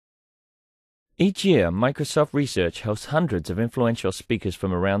Each year, Microsoft Research hosts hundreds of influential speakers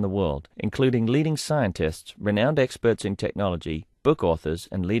from around the world, including leading scientists, renowned experts in technology, book authors,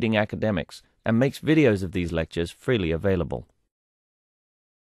 and leading academics, and makes videos of these lectures freely available.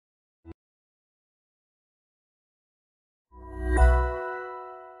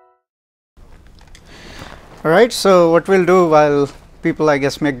 All right, so what we'll do while people, I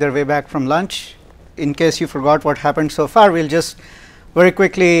guess, make their way back from lunch, in case you forgot what happened so far, we'll just very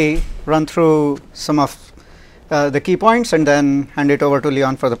quickly run through some of the key points and then hand it over to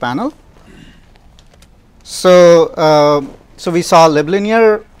Leon for the panel. So, so we saw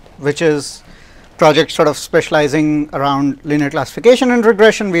LibLinear, which is project sort of specializing around linear classification and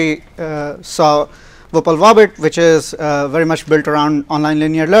regression. We saw WPL-Wobbit, which is very much built around online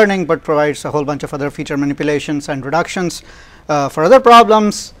linear learning, but provides a whole bunch of other feature manipulations and reductions for other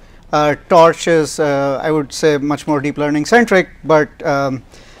problems. Torch is, I would say, much more deep learning centric, but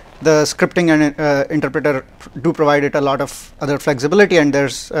the scripting and interpreter do provide it a lot of other flexibility, and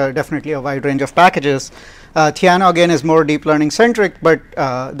there's definitely a wide range of packages. Theano again is more deep learning centric, but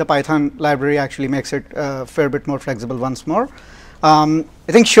the Python library actually makes it a fair bit more flexible once more. I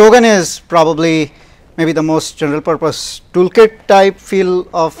think Shogun is probably maybe the most general purpose toolkit type feel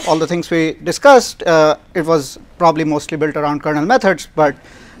of all the things we discussed. It was probably mostly built around kernel methods, but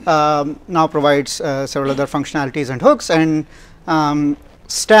now provides several other functionalities and hooks. And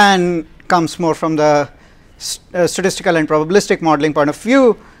Stan comes more from the statistical and probabilistic modeling point of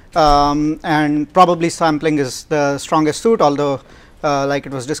view, and probably sampling is the strongest suit, although like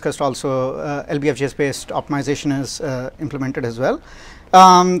it was discussed also, LBFGS based optimization is implemented as well.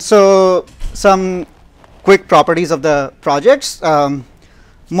 So some quick properties of the projects.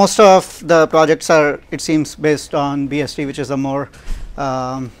 Most of the projects are, it seems, based on BSD, which is a more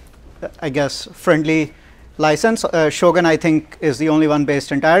I guess friendly license. Shogun, I think, is the only one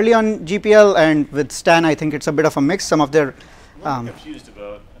based entirely on GPL, and with Stan, I think it's a bit of a mix. Some of their I'm confused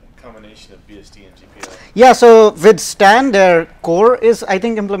about a combination of BSD and GPL. Yeah, so with Stan, their core is, I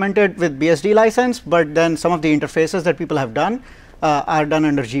think, implemented with BSD license, but then some of the interfaces that people have done are done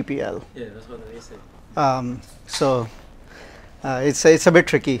under GPL. Yeah, that's what they said. So it's a bit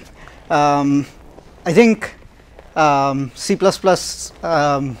tricky. I think C++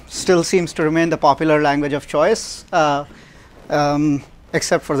 still seems to remain the popular language of choice,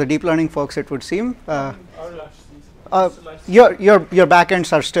 except for the deep learning folks, it would seem. Your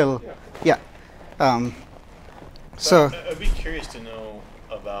backends are still, yeah. So I'd be curious to know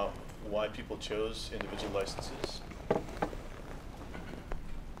about why people chose individual licenses.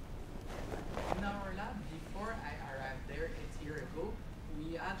 In our lab, before I arrived there 8 years ago,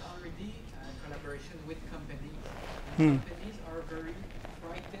 we had already collaboration with companies. Companies are very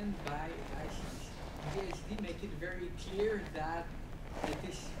frightened by license. BSD make it very clear that it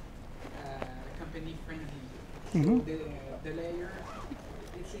is company friendly. So the layer,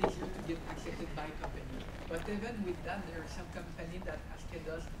 it's easier to get accepted by company. But even with that, there are some company that asked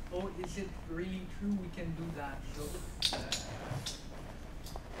us, oh, is it really true we can do that? So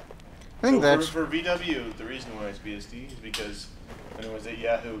I think that's for VW, the reason why it's BSD is because when it was at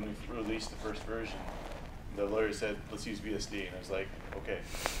Yahoo and we released the first version, the lawyer said, let's use BSD, and I was like, okay.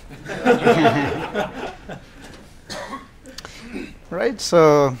 right.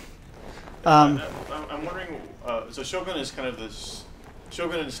 So I'm wondering, so Shogun is kind of this,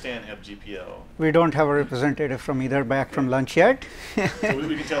 Shogun and Stan have GPL. we don't have a representative from either back from lunch yet. So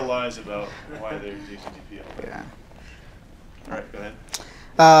we can tell lies about why they're using GPL. Yeah. All right, go ahead.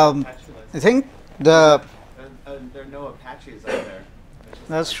 I think the there are no Apaches out there.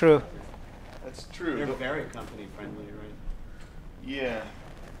 that's true. That's true. They're very company friendly, right? Yeah.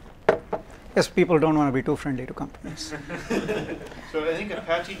 Yes, people don't want to be too friendly to companies. So I think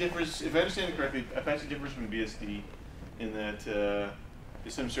Apache differs, if I understand it correctly, Apache differs from BSD in that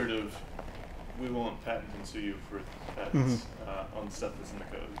there's some sort of, we won't patent and sue you for patents on stuff that's in the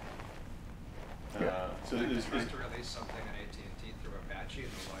code. So They there's, tried to release something on AT&T through Apache,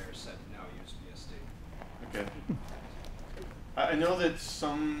 and the lawyer said no, use BSD. okay. I know that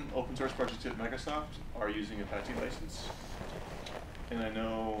some open source projects at Microsoft are using Apache license, and I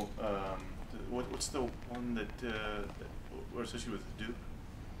know what's the one that we're associated with Hadoop?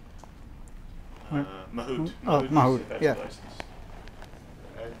 Mahout. Oh, Mahout, uses Apache yeah. license.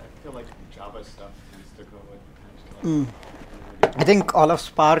 I feel like Java stuff tends to go with Apache. I think all of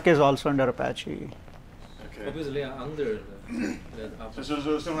Spark is also under Apache. Okay. Obviously, under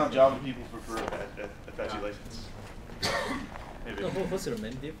So somehow Java people prefer Apache license. Maybe. So what's the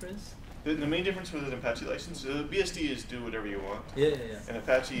main difference? The main difference with an Apache license, BSD is do whatever you want, Yeah. and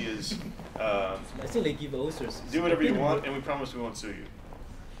Apache is I think they give authors. do whatever you want, and we promise we won't sue you.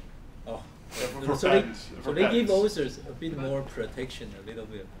 Oh. So For so patents. they, for so they give patents. authors a bit more protection, a little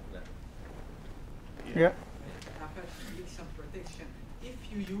bit. Like, Yeah. Apache gives some protection. If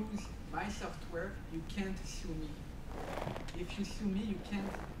you use my software, you can't sue me. If you sue me, you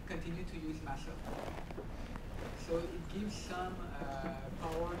can't continue to use my software. So it gives some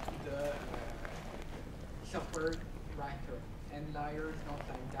power to the software writer. And lawyers don't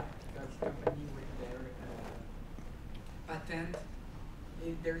like that because company with their patent,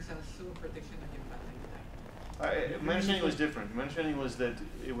 there's also protection against patent. My understanding was different. My understanding was that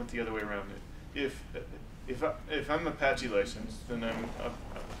it went the other way around. If I'm Apache licensed, then I'm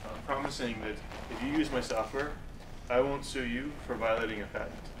promising that if you use my software, I won't sue you for violating a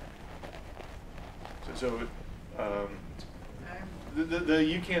patent. The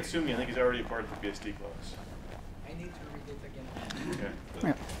you can't sue me, I think, is already a part of the BSD clause. I need to read it again. Okay.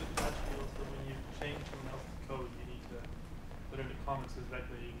 Yeah. But actually also when you change someone else's code, you need to put in the comments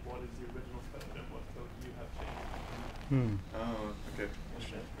exactly what is the original code and what code you have changed. Oh, okay.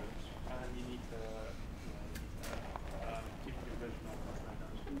 And you need to keep the original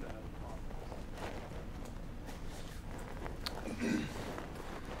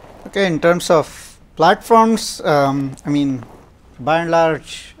Okay, in terms of platforms, I mean, by and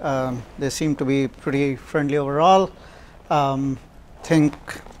large, they seem to be pretty friendly overall. Think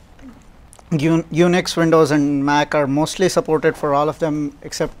Unix, Windows, and Mac are mostly supported for all of them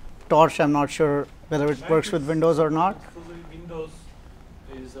except Torch. I'm not sure whether it works with Windows or not. Windows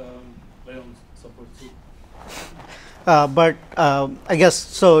is they don't support too. But I guess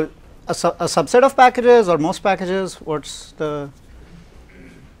so. A subset of packages or most packages. What's the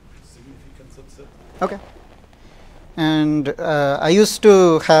Significant subset. okay? And I used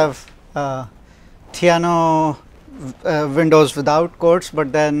to have Theano Windows without quotes,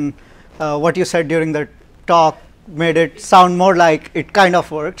 but then what you said during the talk made it sound more like it kind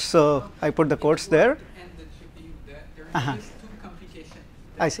of works. So I put the quotes there. And the GPU, there Uh-huh. is two complications.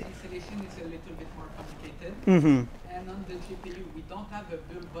 I The see. installation is a little bit more complicated. Mm-hmm. And on the GPU, we don't have a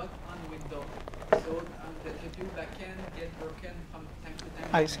build-bot on Windows. So on the GPU backend get broken from time to time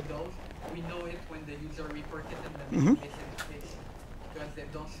I on see. Windows. We know it when the user report it and the Mhm. database interface because they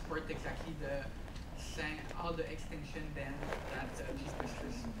don't support exactly the same all the extension then that G++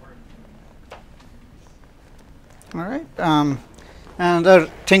 support. All right. Another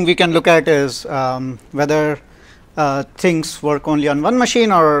thing we can look at is whether things work only on one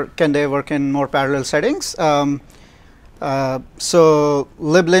machine or can they work in more parallel settings. So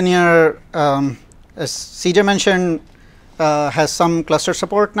liblinear, as CJ mentioned, has some cluster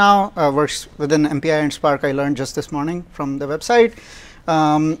support now, works within MPI and Spark. I learned just this morning from the website.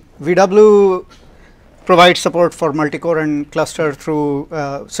 VW provides support for multi-core and cluster through,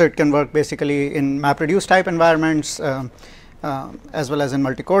 so it can work basically in MapReduce type environments as well as in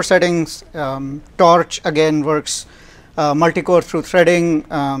multi-core settings. Torch again works multi-core through threading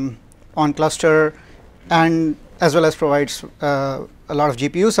on cluster and as well as provides a lot of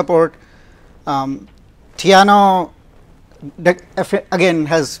GPU support. Theano again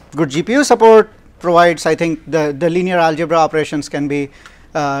has good GPU support, provides, I think, the linear algebra operations can be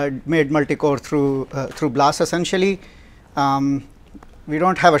made multi-core through BLAS essentially. We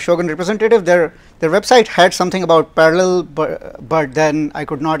don't have a Shogun representative. Their website had something about parallel, but then I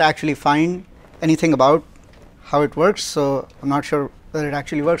could not actually find anything about how it works. So I'm not sure whether it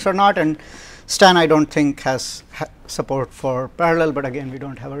actually works or not. And Stan, I don't think has support for parallel, but again, we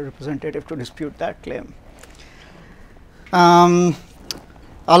don't have a representative to dispute that claim.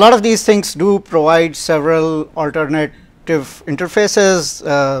 A lot of these things do provide several alternative interfaces.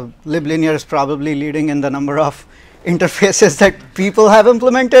 Liblinear is probably leading in the number of interfaces that people have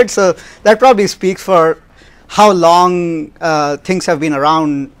implemented. So that probably speaks for how long things have been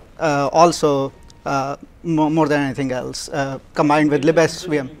around also more than anything else, combined with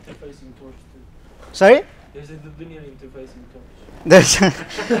libsvm. Sorry? There's a linear interface in Torch. There's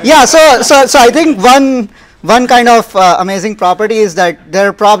yeah, so I think one kind of amazing property is that there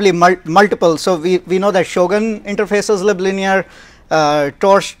are probably multiple. So we know that Shogun interfaces liblinear,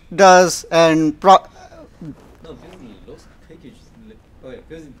 Torch does, and no, basically those packages.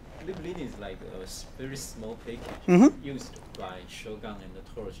 Because liblinear is like a very small package used by Shogun and the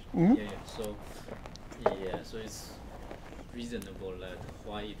Torch. Yeah. So so it's reasonable that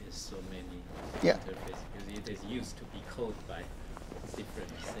why it is so many interfaces because it is used to be coded by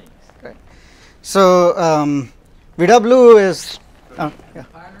different things. Right. So VW is Pattern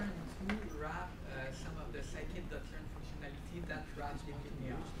 2 wrap some of the scikit.learn functionality that wraps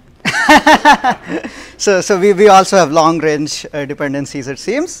liblinear. so we also have long range dependencies. It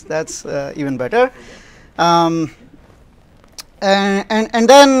seems that's even better. And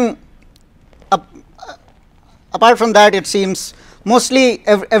then apart from that, it seems mostly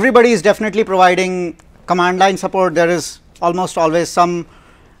everybody is definitely providing command line support. There is almost always some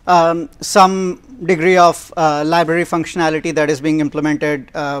degree of library functionality that is being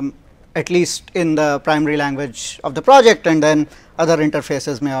implemented, at least in the primary language of the project, and then other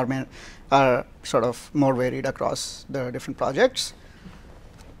interfaces may or may are sort of more varied across the different projects.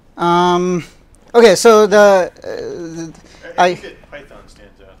 Okay, so I think that Python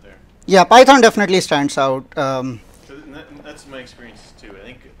stands out there. Yeah, Python definitely stands out. So that's my experience too. I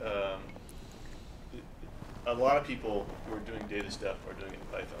think a lot of people who are doing data stuff are doing it in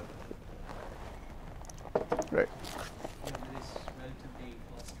Python. Right. Yeah, it is relatively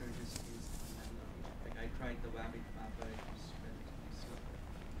faster just used manually. Like I tried the Wabbit mapper, it was relatively slow.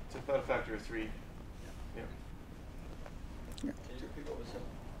 It's about a factor of 3. Yeah. Can you repeat what was said?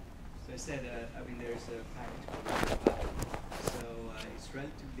 So I said, I mean, there's a package called Wabbit, so it's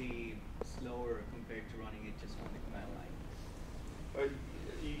relatively slower compared to running it just on the command line.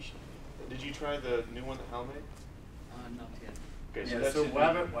 Did you try the new one that Hal made? Not yet. Okay, Yeah, that so should be-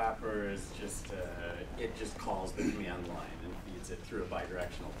 Wabbit Wapper is just, it just calls the command line and feeds it through a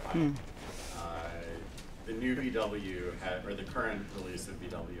bidirectional pipe. The new VW, or the current release of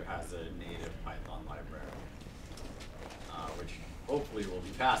VW has a native Python library, which hopefully will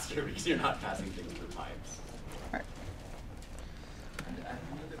be faster because you're not passing things through pipes. And I have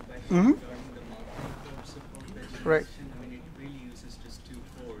another question Mhm. regarding the multi-core support that you Right. mentioned. I mean, it really uses just 2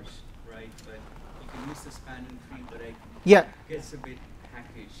 cores, right? But you can use the span and tree, but it Yeah. gets a bit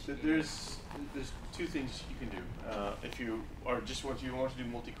packaged. So there's 2 things you can do. If you want to do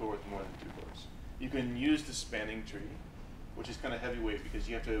multi-core with more than 2 cores. You can use the spanning tree, which is kind of heavyweight because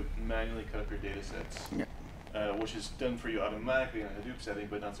you have to manually cut up your data sets, Yeah. which is done for you automatically in a Hadoop setting,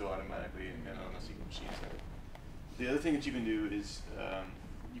 but not so automatically on a SQL machine setting. The other thing that you can do is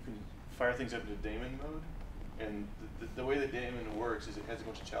you can fire things up into daemon mode, and the way that daemon works is it has a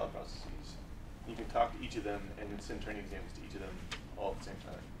bunch of child processes. You can talk to each of them and then send training examples to each of them all at the same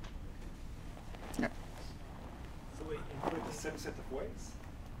time. Yeah. So wait, include the same set of weights?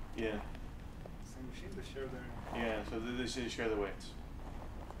 Yeah, Same machine to share their. yeah. So they say share the weights.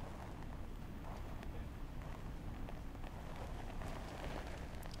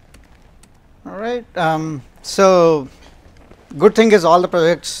 All right. So good thing is all the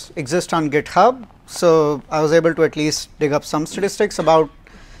projects exist on GitHub. So I was able to at least dig up some statistics about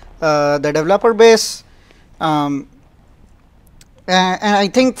the developer base. And I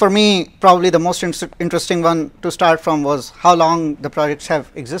think for me, probably the most interesting one to start from was how long the projects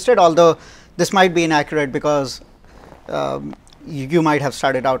have existed, although this might be inaccurate because you might have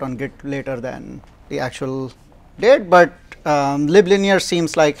started out on Git later than the actual date, but liblinear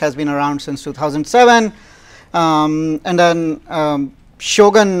seems like has been around since 2007. And then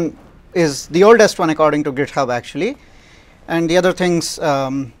Shogun is the oldest one according to GitHub actually, and the other things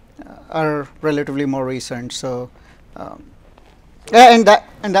are relatively more recent. So and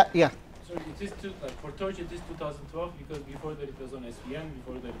that yeah. So it is for Torch it is 2012 because before that it was on SVN,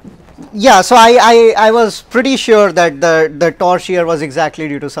 before that it was Yeah, so I was pretty sure that the torch year was exactly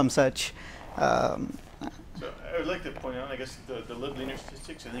due to some such. So I would like to point out, I guess the liblinear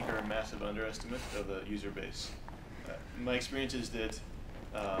statistics I think are a massive underestimate of the user base. My experience is that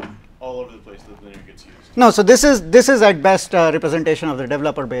all over the place liblinear gets used. No, so this is at best a representation of the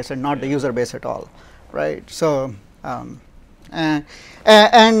developer base and not the user base at all, right? So and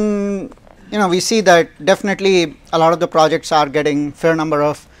you know we see that definitely a lot of the projects are getting fair number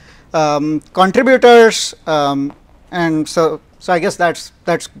of contributors, and so I guess that's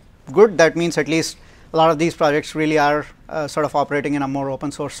good. That means at least a lot of these projects really are sort of operating in a more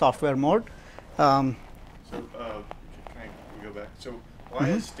open source software mode. So can we go back? So why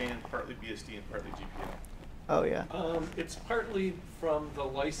is Stan partly BSD and partly GPL? Oh yeah. it's partly from the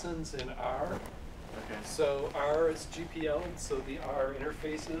license in R. Okay. So R is GPL, so the R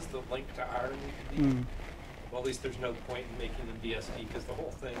interfaces, the link to R need to be. Well, at least there's no point in making them BSD because the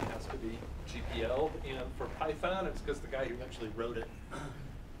whole thing has to be GPL. And for Python, it's because the guy who actually wrote it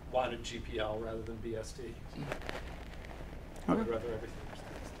wanted GPL rather than BSD. I would rather everything was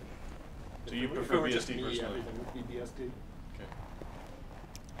BSD. So you If it prefer were just BSD me, personally? everything would be BSD. Okay.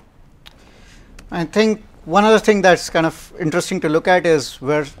 I think one other thing that's kind of interesting to look at is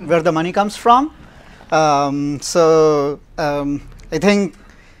where the money comes from. I think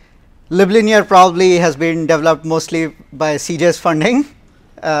liblinear probably has been developed mostly by CJ's funding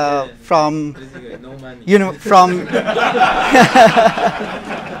from no money. you know from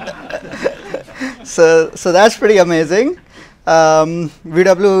so that's pretty amazing.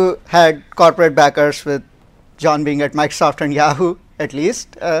 VW had corporate backers with John being at Microsoft and Yahoo at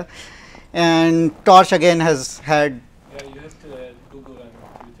least. And Torch again has had. Yeah, you have to add Google and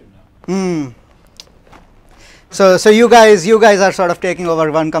Twitter now. So you guys are sort of taking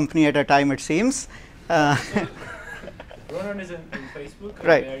over one company at a time, it seems. Ronan is in Facebook, and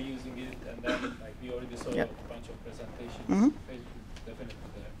Right. they are using it, and then like we already saw Yeah. a bunch of presentations. Mhm. Facebook is definitely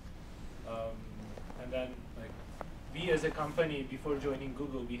there. And then like we as a company before joining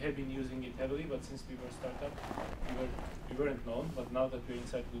Google, we have been using it heavily, but since we were a startup, we weren't known. But now that we're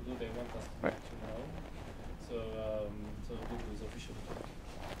inside Google, they want us to be Right. known. So Google is officially.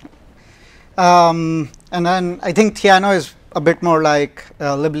 And then I think Theano is a bit more like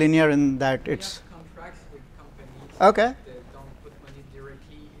LibLinear in that We it's. have contracts with companies Okay. that don't put money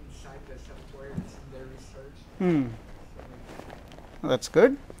directly inside the software, it's in their research. That's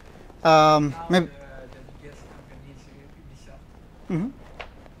good. Now Maybe. the biggest company is Ubisoft.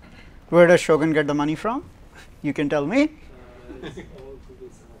 Where does Shogun get the money from? You can tell me. It's all Google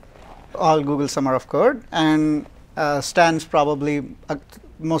Summer. All Google Summer of Code, and Stan's probably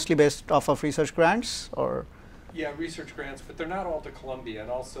mostly based off of research grants, or. Yeah, research grants, but they're not all to Columbia, and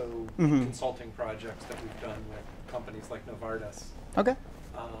also Mhm. consulting projects that we've done with companies like Novartis. Okay.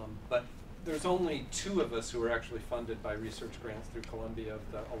 But there's only 2 of us who are actually funded by research grants through Columbia of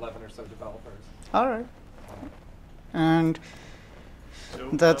the 11 or so developers. All right. And So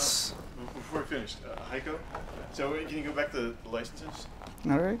that's before we finish, Heiko. So can you go back to the licenses?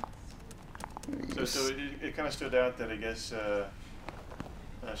 all right. So it kind of stood out that I guess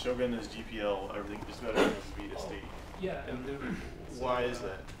Shogun is GPL, everything just about everything is BSD. Yeah, And and why is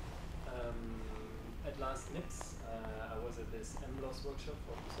that? At last NIPS, I was at this MLOS workshop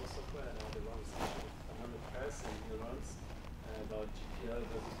for open source software, and I had a long discussion with Fernando Perez and Neil Lawrence about GPL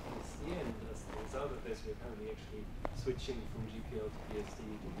versus BSD, and as a result of this, we're currently actually switching from GPL to BSD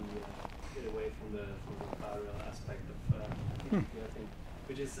to get away from the parallel aspect of GPL thing,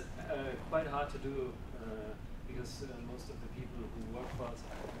 which is quite hard to do because most of the people who work for us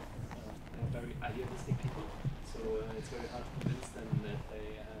are very idealistic people, so it's very hard to convince them that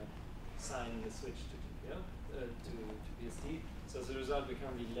they sign the switch to GPL to BSD. So as a result, we're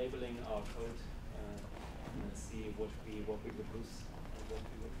currently labeling our code and see what we would lose and what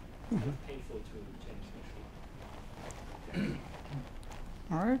we would. Kind of painful to change actually.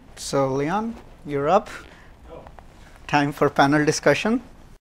 All right. So Leon, you're up. Oh. Time for panel discussion.